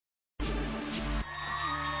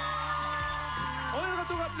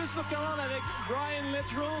plus sur commande avec Brian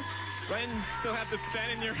Littrell. Brian, you still have the pen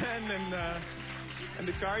in your hand and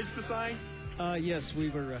the cards to sign? Yes, we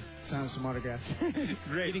were signing some autographs.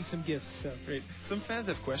 Great. Getting some gifts. So. Great. Some fans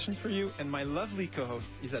have questions for you, and my lovely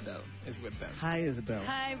co-host, Isabelle, is with them. Hi, Isabelle.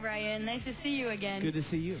 Hi, Brian. Nice to see you again. Good to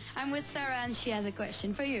see you. I'm with Sarah, and she has a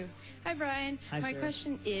question for you. Hi, Brian. Hi, My Sarah.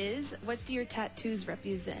 question is, what do your tattoos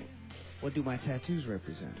represent? What do my tattoos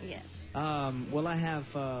represent? Yes. Well, I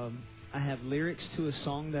have lyrics to a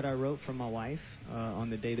song that I wrote for my wife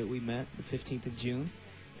on the day that we met, the 15th of June,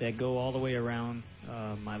 that go all the way around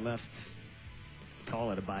my left,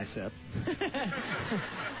 call it a bicep,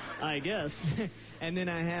 I guess. And then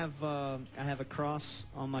I have a cross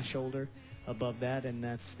on my shoulder above that, and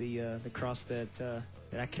that's the cross that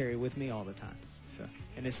I carry with me all the time. So,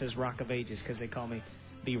 and it says Rock of Ages because they call me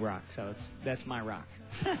B-Rock, so that's my rock.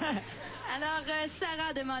 Alors, Sarah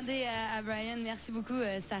a demandé à Brian, merci beaucoup,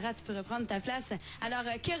 Sarah, tu peux reprendre ta place. Alors,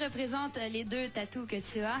 que représentent les deux tatous que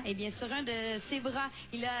tu as? Eh bien, sur un de ses bras,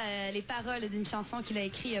 il a les paroles d'une chanson qu'il a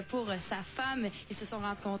écrite pour sa femme. Ils se sont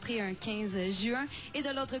rencontrés un 15 juin. Et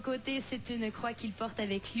de l'autre côté, c'est une croix qu'il porte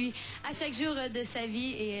avec lui à chaque jour de sa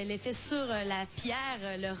vie. Et elle est faite sur la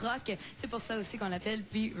pierre, le roc. C'est pour ça aussi qu'on l'appelle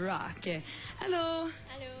B-Rock. Allô?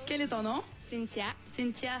 Allô? Quel est ton nom? Cynthia.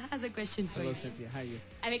 Cynthia has a question for Hello, you. Cynthia. How are you?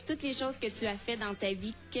 Avec toutes les choses que tu as fait dans ta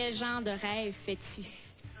vie, quel genre de rêve fais-tu?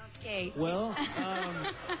 Okay. Well,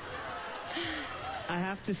 I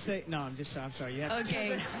have to say, no, I'm sorry. You have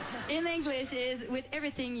Okay. In English is, with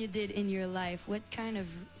everything you did in your life, what kind of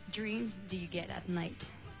dreams do you get at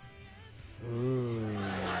night? to. Ooh.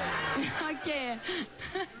 Okay.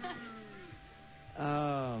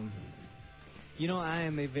 You know, I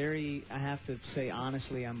have to say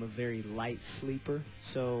honestly, I'm a very light sleeper,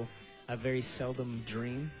 so I very seldom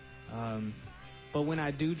dream. But when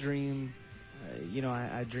I do dream,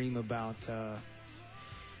 I dream about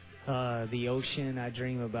the ocean. I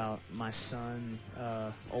dream about my son,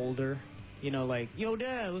 older. Like, yo,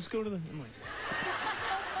 Dad, let's go to the... I'm like...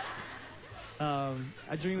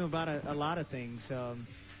 I dream about a lot of things. A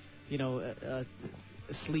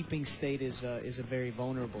sleeping state is a very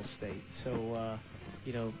vulnerable state. So,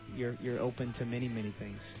 you're open to many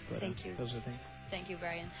things. But, Thank you. Those are things. Thank you,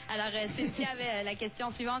 Brian. Alors, Cynthia avait la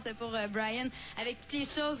question suivante pour Brian. Avec toutes les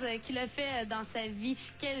choses qu'il a fait dans sa vie,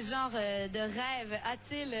 quel genre de rêve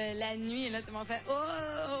a-t-il la nuit? Et là, tout le monde fait «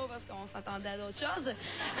 Oh! » parce qu'on s'attendait à d'autres choses.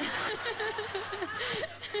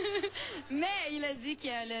 Mais il a dit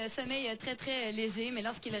qu'il a le sommeil très léger, mais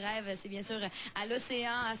lorsqu'il rêve, c'est bien sûr à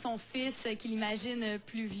l'océan, à son fils qu'il imagine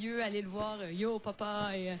plus vieux, aller le voir « Yo,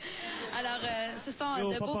 papa! » Alors, ce sont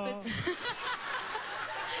Yo, de beaux papa. petits...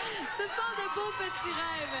 Ce sont de beaux petits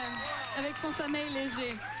rêves avec son sommeil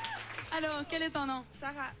léger. Alors, quel est ton nom?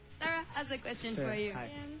 Sarah. Sarah has a question Sarah, for you. hi.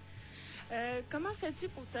 Comment fais-tu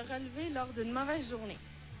pour te relever lors d'une mauvaise journée?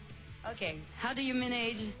 Okay, how do you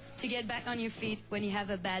manage to get back on your feet when you have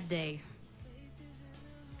a bad day?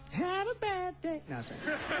 Have a bad day. No, sorry.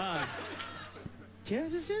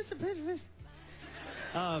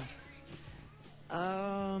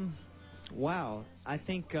 Wow. I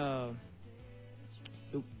think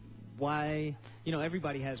why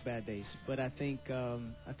everybody has bad days, but I think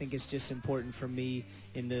it's just important for me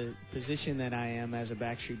in the position that I am as a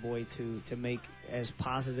Backstreet Boy to make as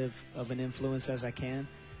positive of an influence as I can.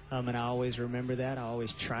 And I always remember that. I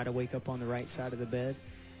always try to wake up on the right side of the bed.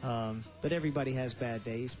 But everybody has bad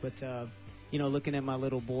days. But, looking at my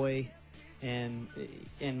little boy and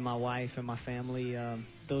my wife and my family,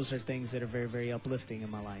 those are things that are very uplifting in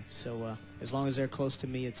my life. So as long as they're close to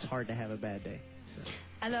me, it's hard to have a bad day. So.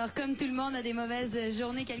 Alors, comme tout le monde a des mauvaises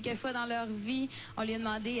journées quelquefois dans leur vie, on lui a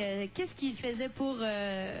demandé qu'est-ce qu'il faisait pour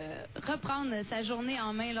reprendre sa journée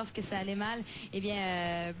en main lorsque ça allait mal. Eh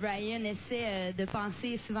bien, Brian essaie de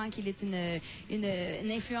penser souvent qu'il est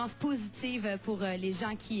une influence positive pour les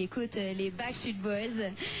gens qui écoutent les Backstreet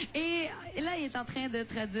Boys. Et là, il est en train de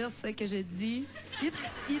traduire ce que je dis. Il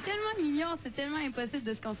est tellement mignon, c'est tellement impossible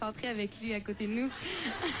de se concentrer avec lui à côté de nous.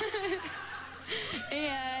 Et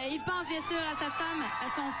il pense bien sûr à sa femme, à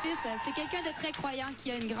son fils. C'est quelqu'un de très croyant qui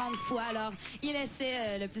a une grande foi. Alors, il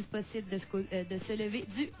essaie le plus possible de se lever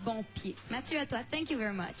du bon pied. Mathieu, à toi. Thank you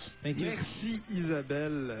very much. Thank you. Merci,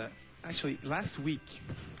 Isabelle. Actually, last week,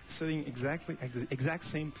 sitting exactly at the exact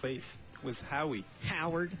same place was Howie.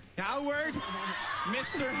 Howard.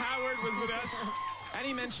 Mr. Howard was with us. And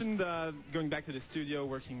he mentioned going back to the studio,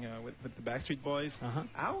 working with the Backstreet Boys. Uh-huh.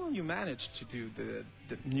 How will you manage to do the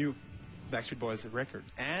new Backstreet Boys record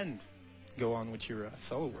and go on with your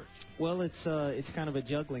solo work? Well, it's kind of a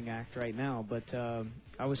juggling act right now, but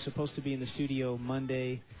I was supposed to be in the studio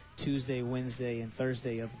Monday, Tuesday, Wednesday, and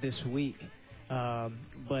Thursday of this week.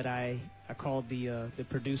 But I called the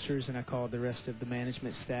producers and I called the rest of the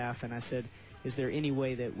management staff and I said, is there any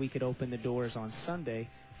way that we could open the doors on Sunday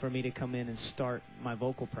for me to come in and start my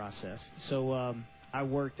vocal process? So I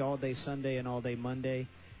worked all day Sunday and all day Monday,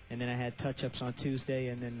 and then I had touch-ups on Tuesday,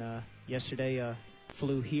 and then yesterday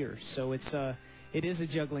flew here. So it is a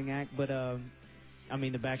juggling act, but I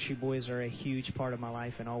mean, the Backstreet Boys are a huge part of my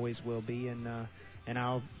life and always will be, and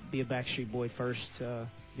I'll be a Backstreet Boy first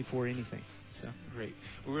before anything. So great.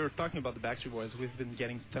 We were talking about the Backstreet Boys. We've been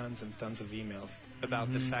getting tons and tons of emails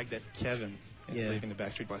about the fact that Kevin is leaving the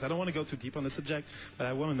Backstreet Boys. I don't want to go too deep on the subject, but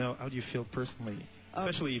I want to know, how do you feel personally,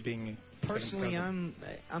 especially being personally?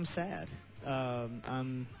 I'm sad.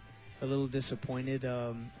 I'm a little disappointed.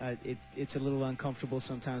 It's a little uncomfortable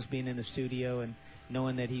sometimes being in the studio and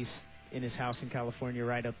knowing that he's in his house in California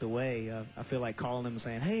right up the way. I feel like calling him and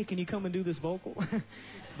saying, hey, can you come and do this vocal?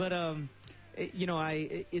 But you know,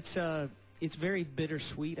 it's very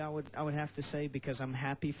bittersweet, I would have to say, because I'm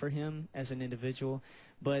happy for him as an individual,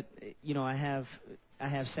 but you know, I have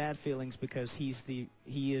sad feelings because he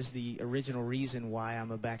is the original reason why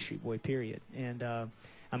I'm a Backstreet Boy, period. And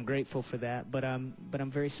I'm grateful for that, but I'm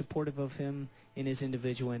very supportive of him in his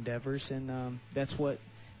individual endeavors, and that's what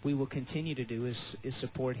we will continue to do, is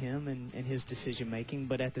support him and his decision making.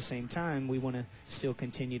 But at the same time, we want to still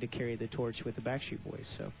continue to carry the torch with the Backstreet Boys.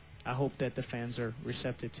 So I hope that the fans are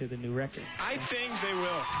receptive to the new record. I think they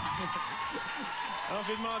will. Alors,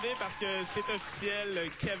 je vais demander, parce que c'est officiel,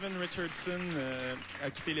 Kevin Richardson a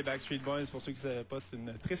quitté les Backstreet Boys. Pour ceux qui ne savaient pas, c'est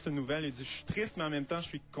une triste nouvelle. Il dit, je suis triste, mais en même temps, je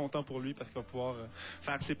suis content pour lui parce qu'il va pouvoir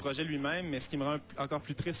faire ses projets lui-même. Mais ce qui me rend encore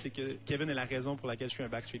plus triste, c'est que Kevin est la raison pour laquelle je suis un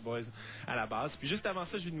Backstreet Boys à la base. Puis juste avant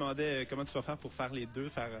ça, je lui demandais comment tu vas faire pour faire les deux,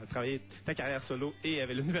 travailler ta carrière solo et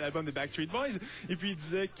avec le nouvel album des Backstreet Boys. Et puis il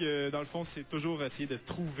disait que, dans le fond, c'est toujours essayer de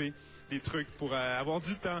trouver des trucs pour avoir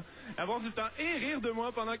du temps et rire de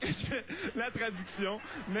moi pendant que je fais la traduction,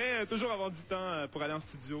 mais toujours avoir du temps pour aller en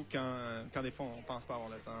studio quand des fois on pense pas avoir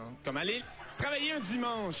le temps, comme aller travailler un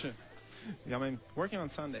dimanche. Quand même, working on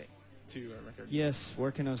Sunday to record. Yes,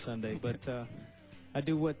 working on Sunday, but I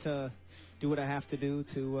do what I have to do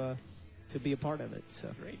to be a part of it. So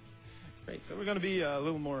Great. So we're going to be a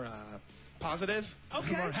little more positive, a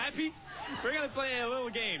little more happy. We're going to play a little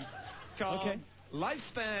game called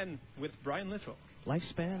Lifespan with Brian Littrell.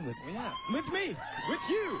 Lifespan with with me, with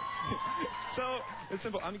you. So it's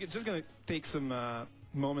simple. I'm just going to take some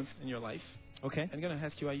moments in your life. Okay. I'm going to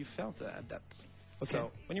ask you how you felt at that. Okay.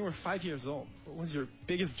 So when you were 5 years old, what was your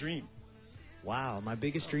biggest dream? Wow, my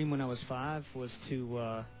biggest dream when I was 5 was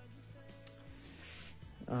to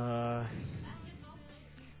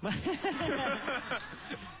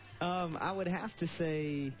I would have to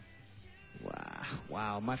say,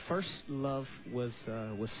 wow. My first love was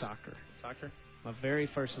soccer. Soccer? My very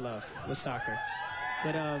first love was soccer.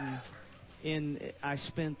 But I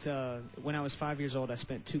spent when I was 5 years old, I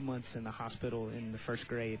spent 2 months in the hospital in the first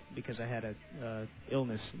grade because I had a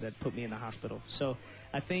illness that put me in the hospital. So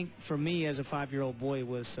I think for me as a 5-year-old boy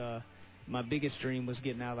was my biggest dream was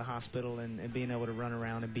getting out of the hospital and being able to run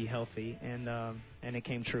around and be healthy, and it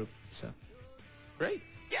came true. So great.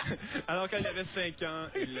 Alors, quand il avait 5 ans,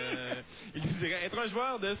 il dirait être un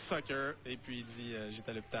joueur de soccer. Et puis, il dit,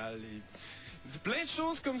 j'étais à l'hôpital. Il dit plein de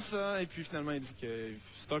choses comme ça. Et puis, finalement, il dit que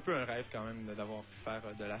c'est un peu un rêve quand même d'avoir pu faire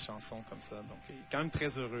de la chanson comme ça. Donc, il est quand même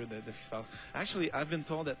très heureux de ce qui se passe. Actually, I've been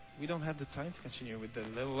told that we don't have the time to continue with the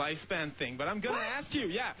little lifespan thing. But I'm going to ask you,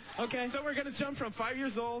 Okay. So we're going to jump from 5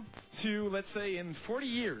 years old to, let's say, in 40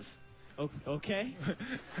 years. Okay.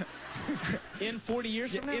 In 40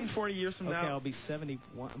 years from now? In 40 years from now. Okay, I'll be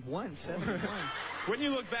 71. When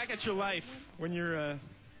you look back at your life, when you're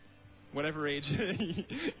whatever age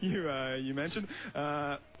you mentioned,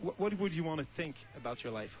 what would you want to think about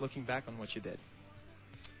your life, looking back on what you did?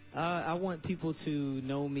 I want people to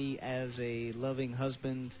know me as a loving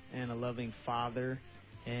husband and a loving father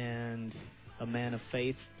and a man of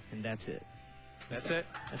faith, and that's it. That's it?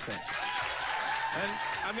 That's it. And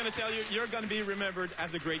I'm going to tell you, you're going to be remembered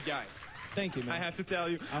as a great guy. Thank you, man. I have to tell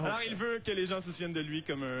you. Alors, so. Il veut que les gens se souviennent de lui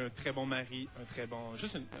comme un très bon mari,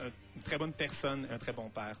 juste une très bonne personne, un très bon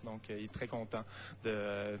père. Donc, il est très content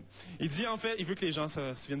de... Il dit, en fait, il veut que les gens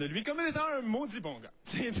se souviennent de lui comme étant un maudit bon gars.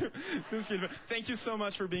 C'est tout ce qu'il veut. Thank you so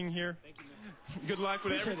much for being here. Thank you, man. Good luck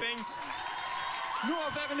with everything. Nous, on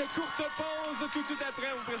va faire une courte pause. Tout de suite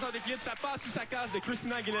après, on vous présente des clips. Ça passe ou ça casse de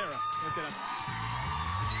Christina Aguilera. Restez là.